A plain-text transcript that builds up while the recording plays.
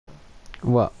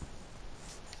What?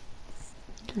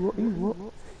 What?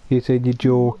 You said you're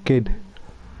joking.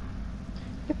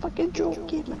 You're fucking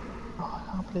joking, man. Oh,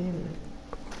 I can't believe it.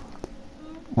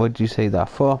 What'd you say that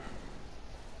for?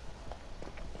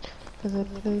 Because I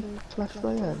play Clash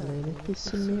Royale and it's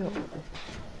pissing me off.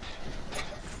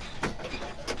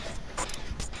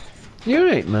 You're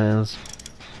right, Miles.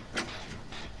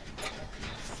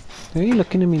 Why are you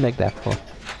looking at me like that for?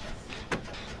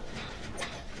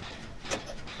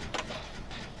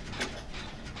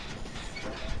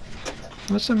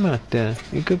 What's the matter?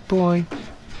 You a good boy?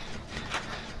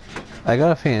 I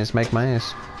got a feeling it's Mike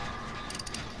Myers.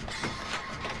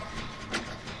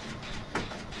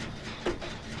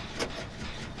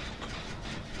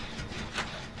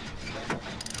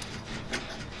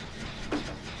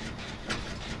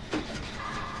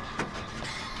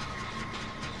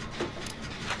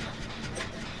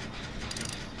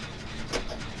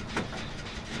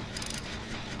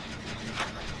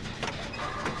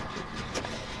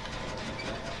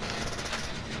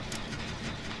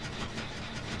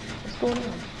 What's going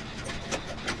on?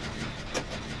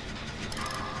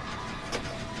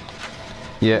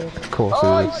 Yeah, of course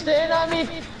Oh, it he's staring at me!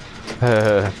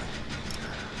 is.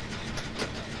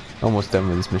 Almost done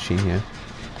with this machine here.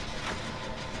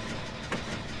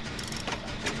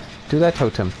 Do that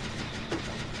totem.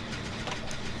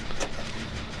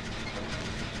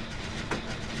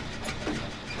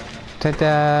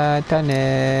 Ta-da! Done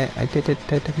it! I did it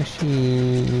to the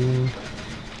machine.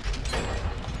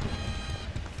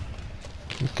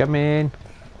 He's coming.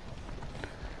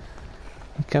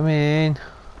 He's coming.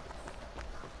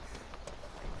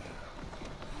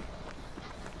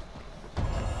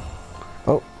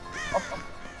 Oh.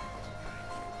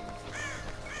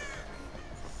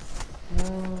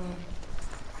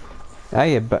 Ah,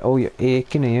 yeah, but oh, you're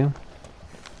aching, are you?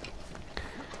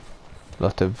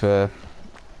 Lot of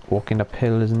walking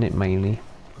uphill, isn't it, Miley?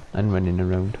 And running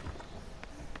around.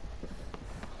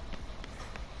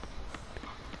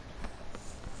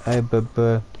 Hi,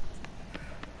 Bubba.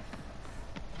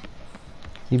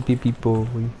 You baby boy.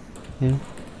 Yeah?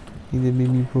 He's a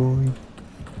baby boy.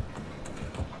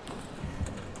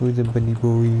 Who's a bunny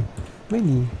boy?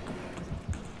 Minnie.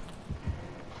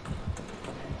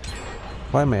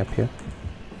 Why am I up here?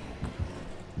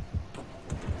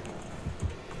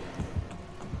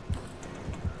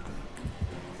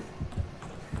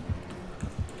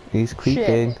 He's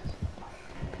creeping. Shit.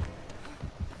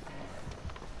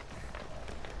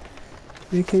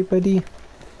 You okay, buddy?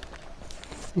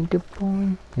 You good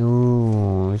boy?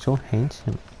 Oh, you're so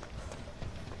handsome.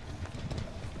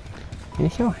 You're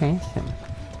so handsome.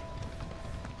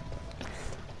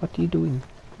 What are you doing?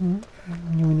 Hmm?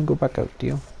 You want to go back out, do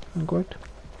you? You go out?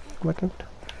 Go back out?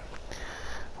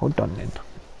 Hold on then.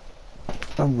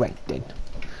 Alright then.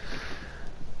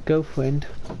 Go, friend.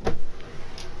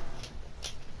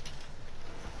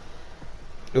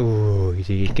 Oh,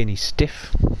 he's getting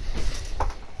stiff.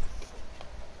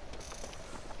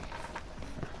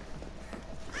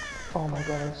 Oh my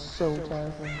god, it's so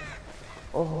terrifying.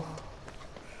 Oh.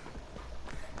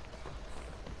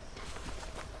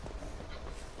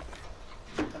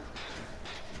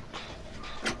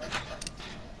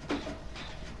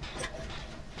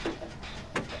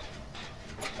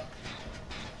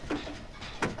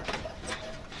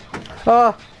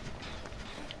 Ah!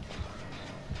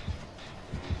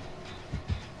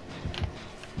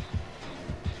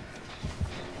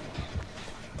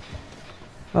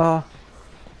 Ah!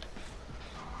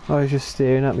 Oh, he's just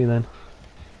staring at me then.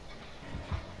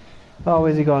 Oh,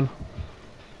 where's he gone?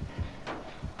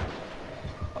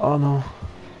 Oh no.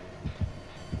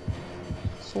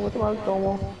 Sort him out,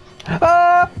 Domo.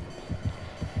 Ah!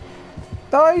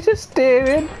 Oh, he's just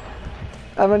staring.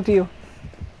 I'm onto you.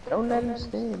 Don't let him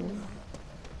stay, man.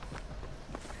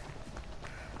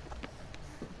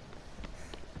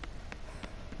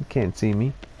 You can't see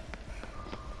me.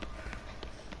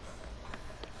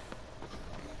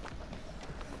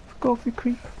 Go off, you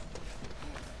creep.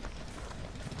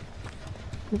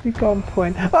 Where's he gone,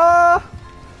 point? Ah!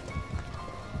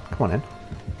 Come on in.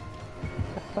 Come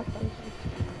on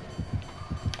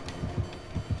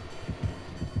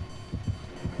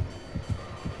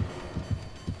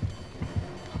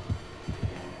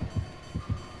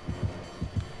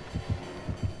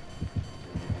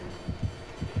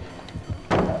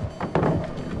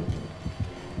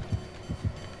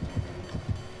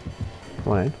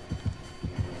in.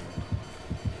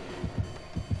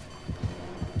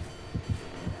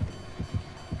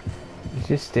 He's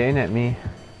just staring at me.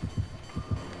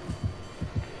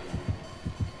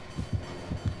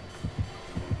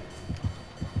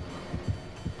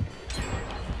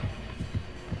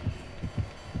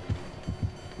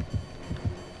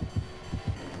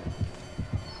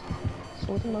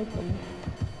 wasn't open.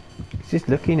 He's just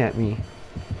looking at me.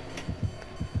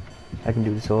 I can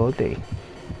do this all day.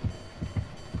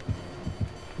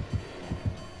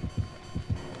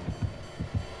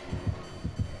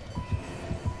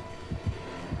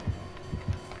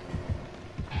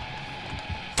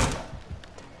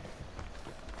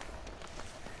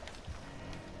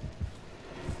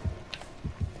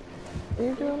 Are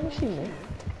you doing machinery?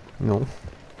 No. I'm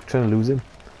trying to lose him.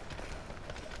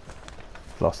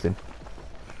 Lost him.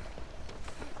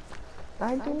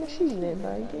 I do machinery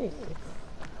by gate.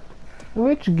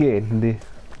 Which gate?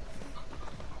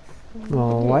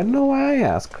 Oh, I don't know why I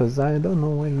asked, because I don't know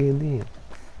what gate it is.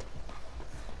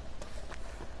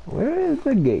 Where is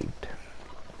the gate?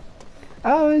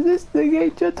 Oh, is this the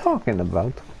gate you're talking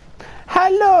about?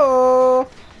 Hello!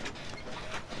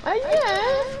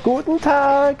 Yeah! Guten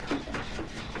Tag!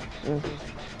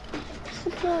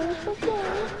 Surprise,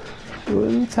 surprise.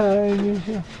 Guten Tag!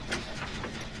 Yeah.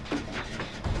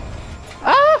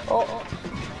 Ah! Oh.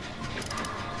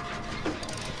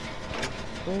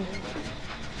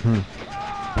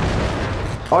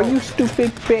 Oh, you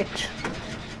stupid bitch!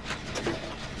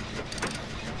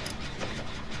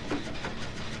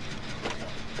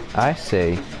 I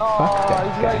say, fuck that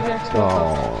he's guy. right next to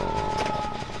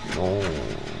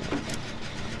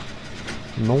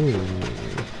No.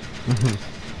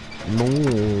 No.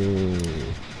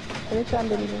 Anytime,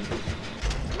 baby.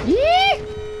 Yeah!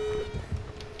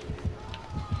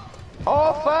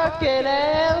 Oh, fucking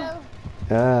hell!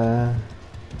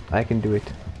 I can do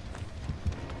it.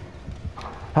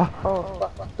 Oh,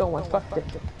 fuck. Don't want fuck this.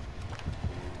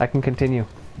 I can continue.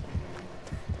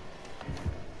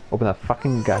 Open that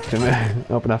fucking hatch and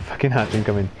open that fucking hatch and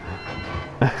come in.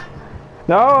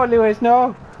 No, Lewis,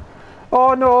 no!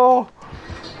 Oh no!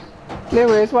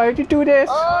 Lewis, why did you do this?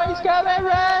 Oh, he's coming,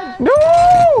 run!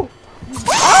 No!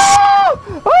 Oh!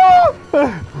 Oh!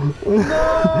 No!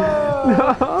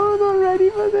 No, I'm not ready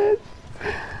for this.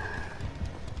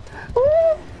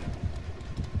 Oh,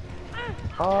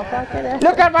 Oh, fucking hell.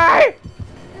 look at me!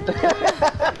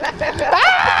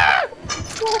 Ah!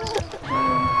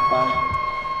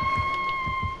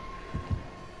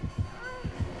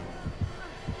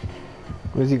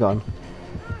 Where's he gone?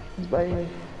 He's by me.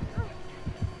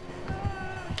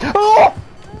 Oh!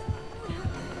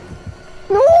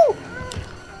 No!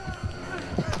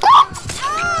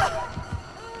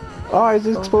 Oh, he's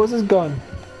exposed his gun.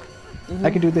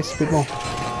 I can do this a bit more.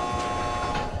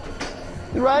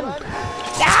 Run!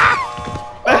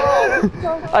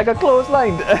 I got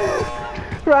clotheslined.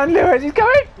 Run, Lewis, he's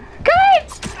coming! Coming!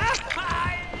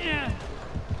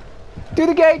 To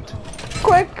the gate!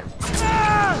 Quick!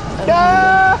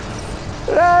 Ah!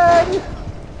 Run!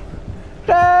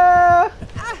 Ah!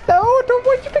 No, don't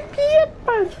want you to get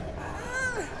man!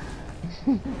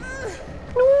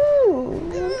 No!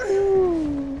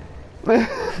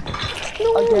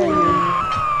 Okay.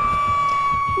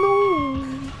 No!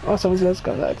 Oh, someone's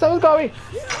got that. Someone's got me!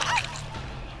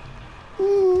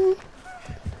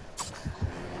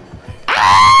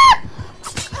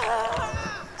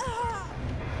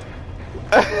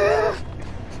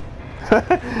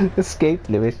 Escape,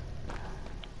 Lewis.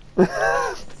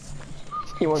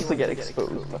 He wants to get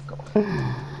exposed. Fuck off.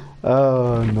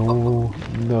 Oh no,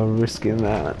 no risking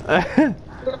that.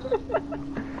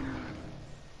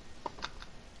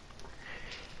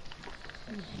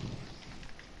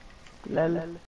 Lel.